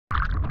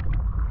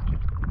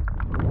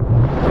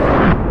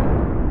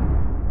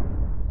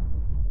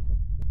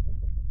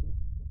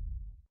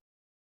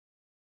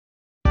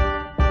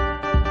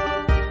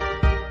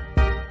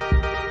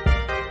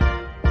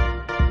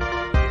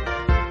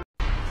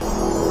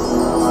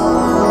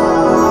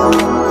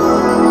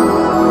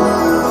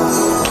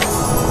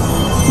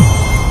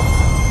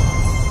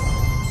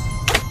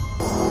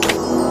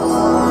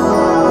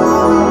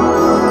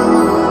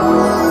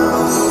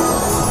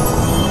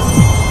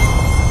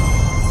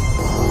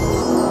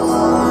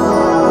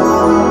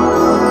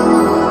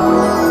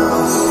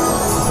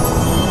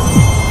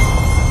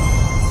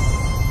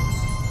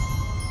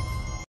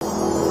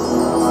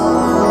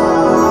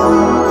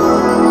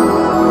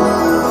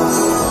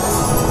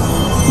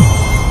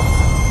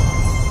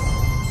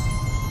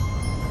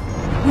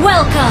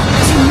Welcome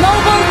to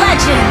Mobile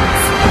Legends!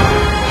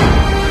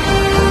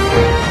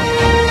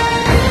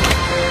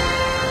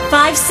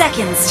 5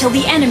 seconds till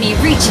the enemy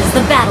reaches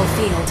the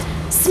battlefield.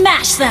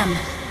 Smash them!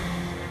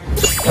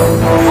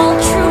 All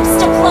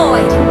troops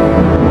deployed!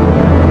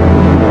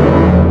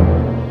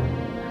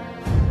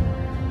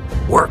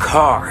 Work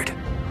hard.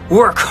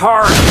 Work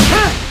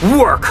hard.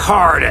 Work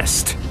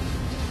hardest.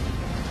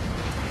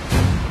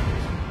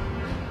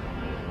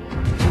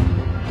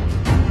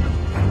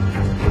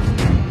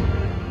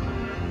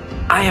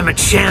 I am a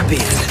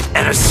champion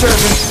and a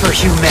servant for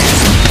humanity.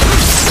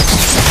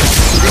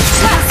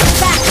 Request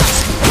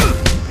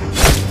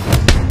backup!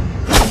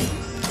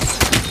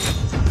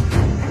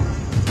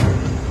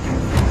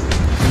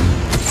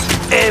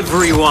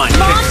 Everyone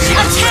Launch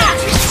can be attack!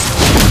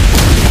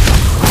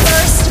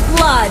 First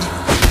blood!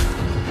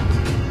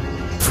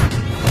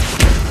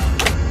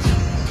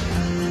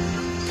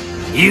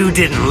 You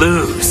didn't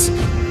lose.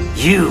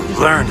 You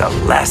learned a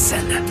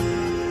lesson.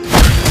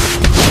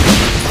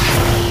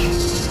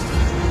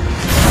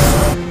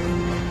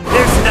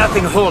 There's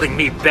nothing holding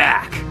me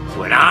back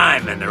when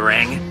I'm in the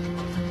ring.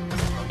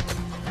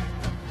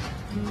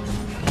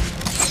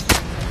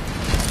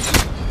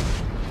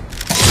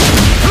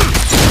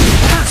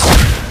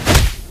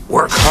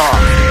 Work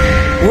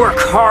hard. Work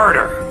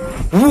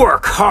harder.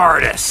 Work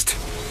hardest.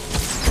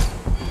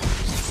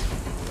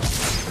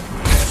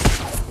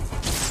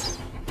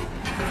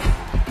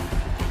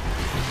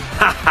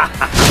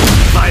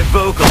 My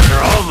vocals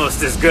are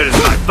almost as good as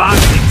my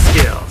boxing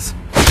skills.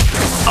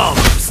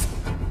 Almost.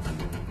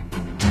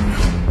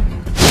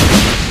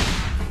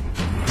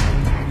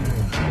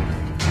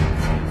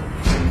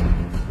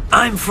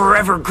 I'm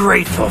forever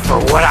grateful for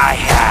what I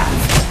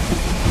have.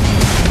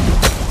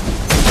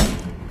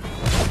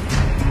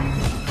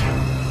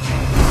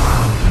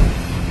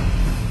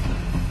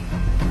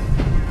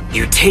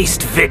 You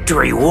taste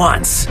victory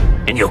once,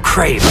 and you'll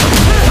crave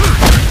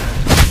it.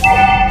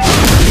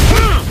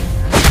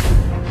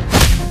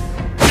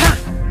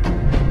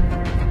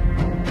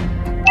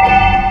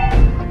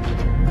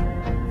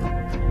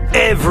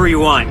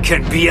 Everyone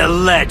can be a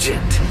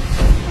legend.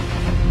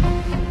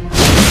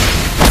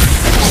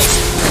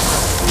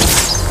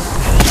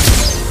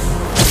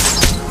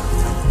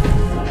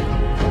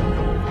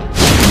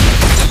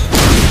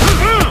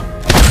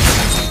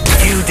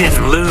 You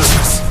didn't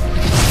lose.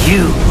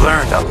 You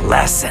learned a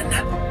lesson.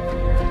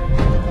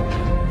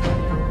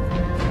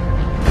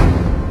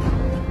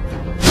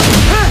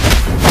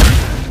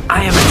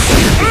 I am a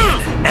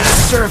champion and a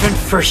servant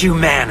for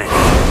humanity.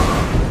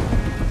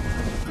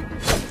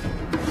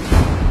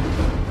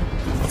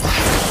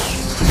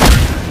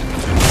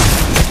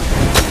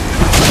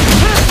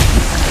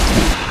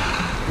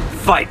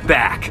 Fight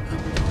back,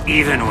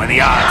 even when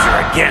the odds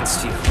are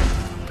against you.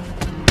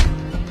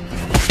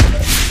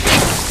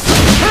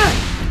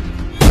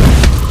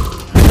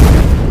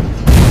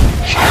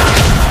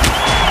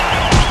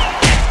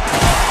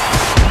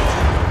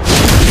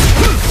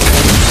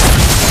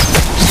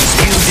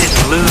 You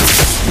didn't lose.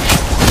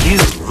 You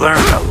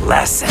learned a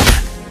lesson.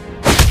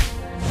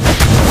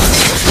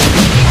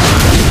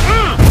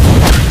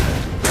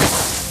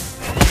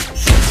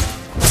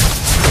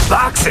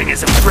 Boxing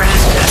is a friend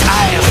that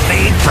I have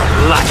made for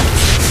life.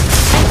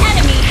 An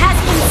enemy has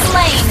been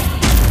slain!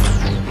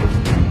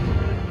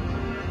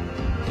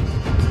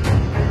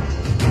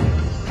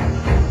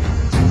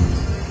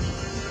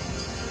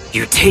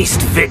 You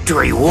taste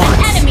victory once,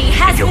 An enemy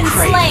has and you'll been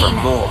crave slain.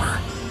 for more.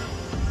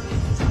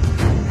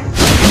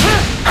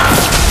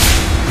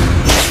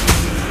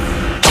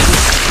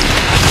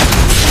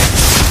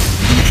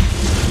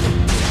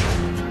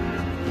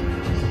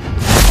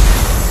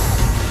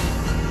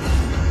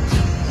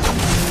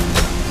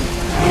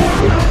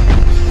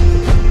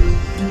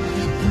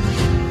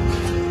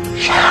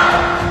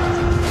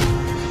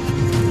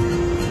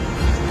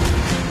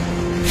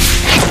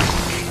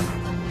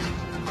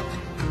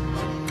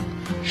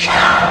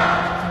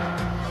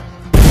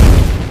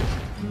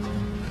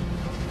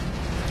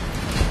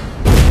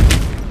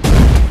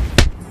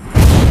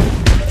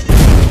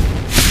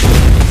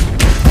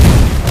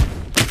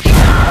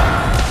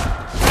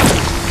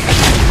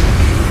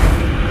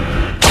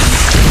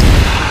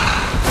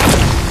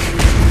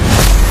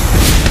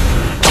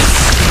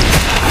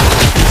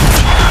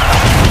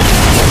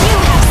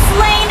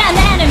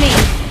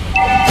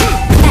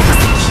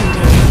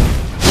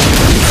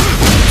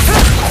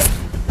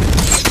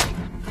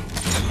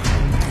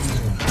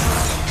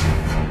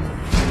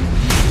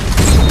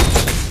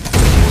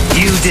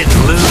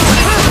 Didn't lose.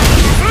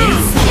 You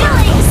Killing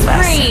learned a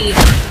spree!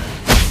 lesson.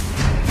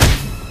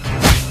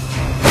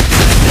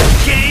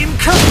 Game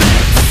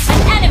commence.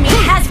 An enemy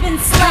has been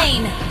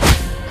slain!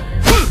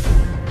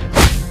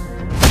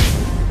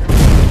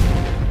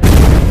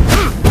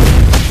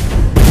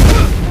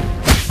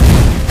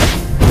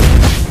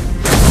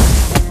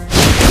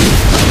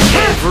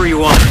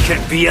 Everyone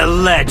can be a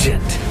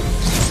legend.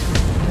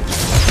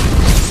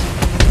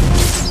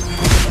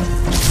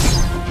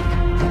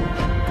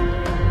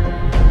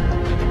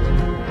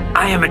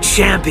 I am a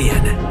champion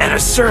and a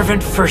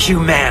servant for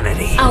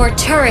humanity. Our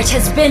turret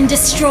has been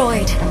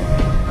destroyed.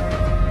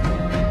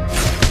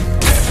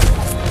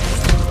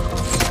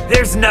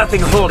 There's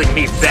nothing holding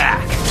me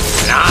back.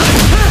 And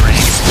I'm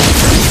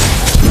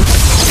ready.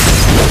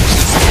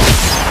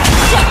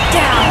 Shut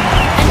down!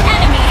 An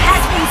enemy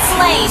has been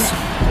slain!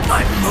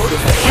 I'm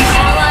motivated. An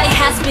ally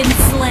has been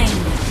slain.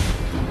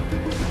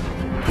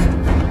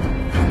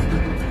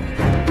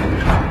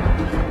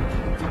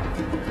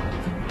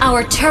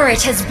 Our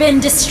turret has been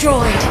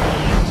destroyed.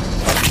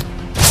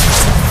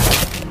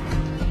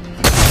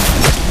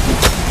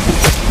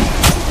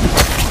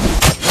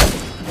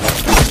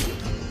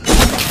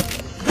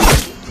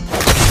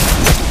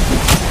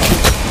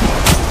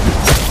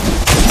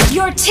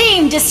 Your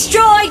team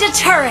destroyed a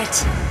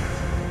turret!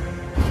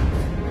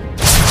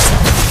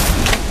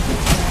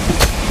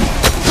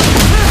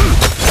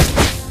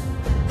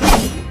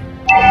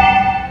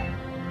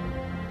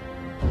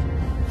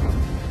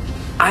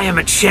 I am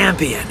a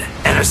champion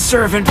and a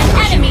servant for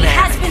An enemy humanity.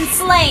 has been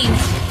slain!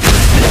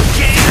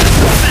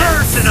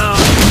 Personal!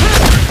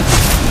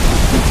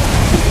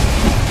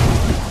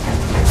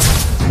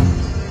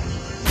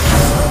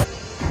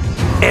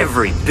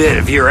 Every bit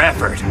of your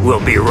effort will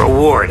be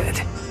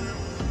rewarded.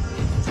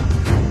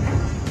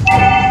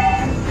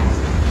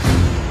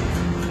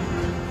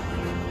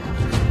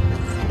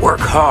 Work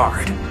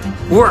hard.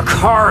 Work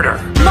harder.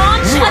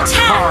 Launch Work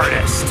attack!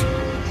 hardest.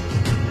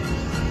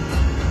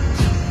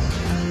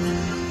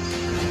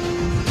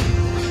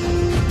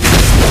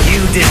 You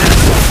didn't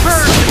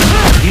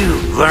first. You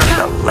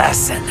learned a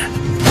lesson.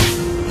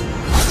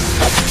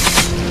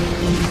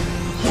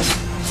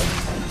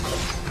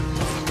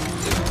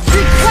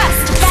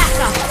 Request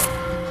backup!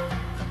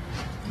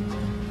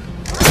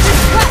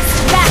 Request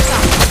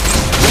backup!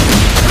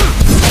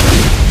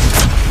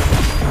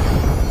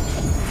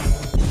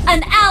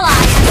 An ally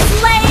has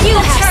slain you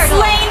have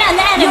slain an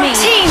enemy!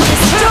 Your team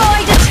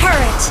destroyed a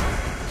turret!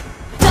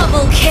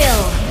 Double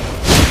kill!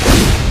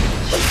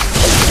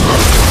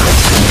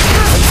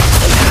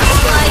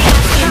 Ally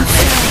has been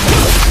slain!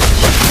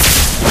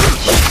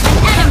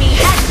 An enemy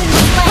has been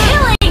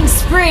slain! Killing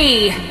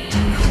spree!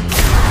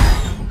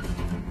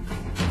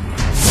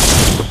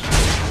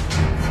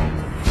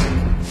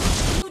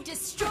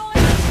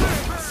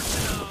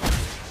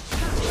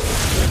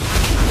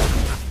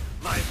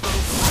 My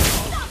vocals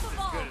are almost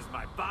as good as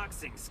my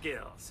boxing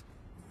skills.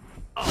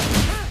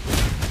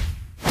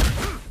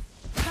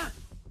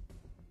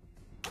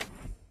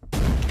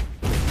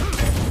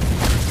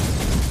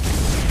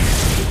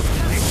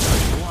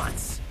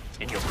 Once,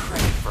 and you'll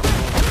credit for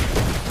more.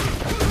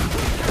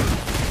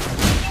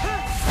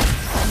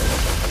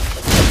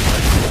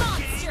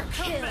 Monster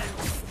kill!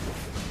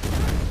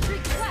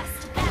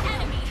 Request that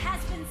enemy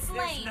has been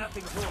There's slain!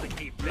 nothing holding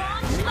me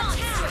back.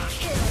 Monster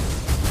kill!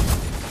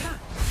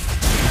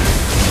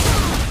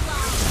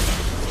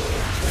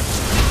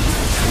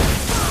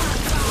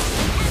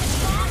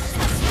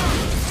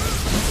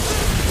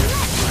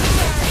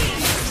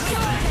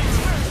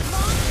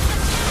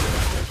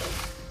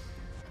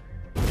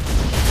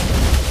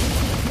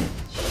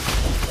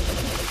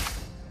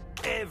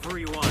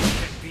 Everyone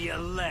can be a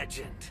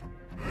legend.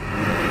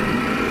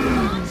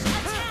 Launch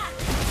attack!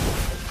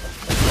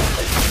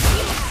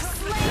 You have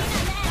slain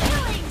an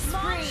enemy!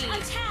 Launch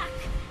attack!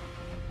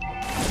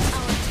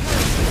 Our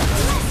turret is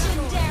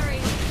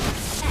legendary!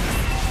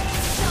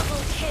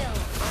 Double kill!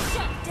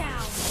 Shut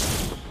down!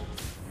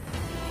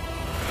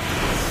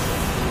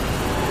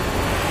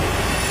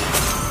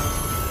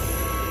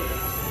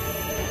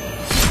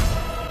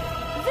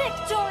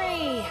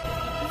 Victory!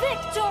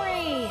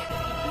 Victory!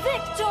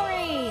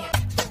 Victory!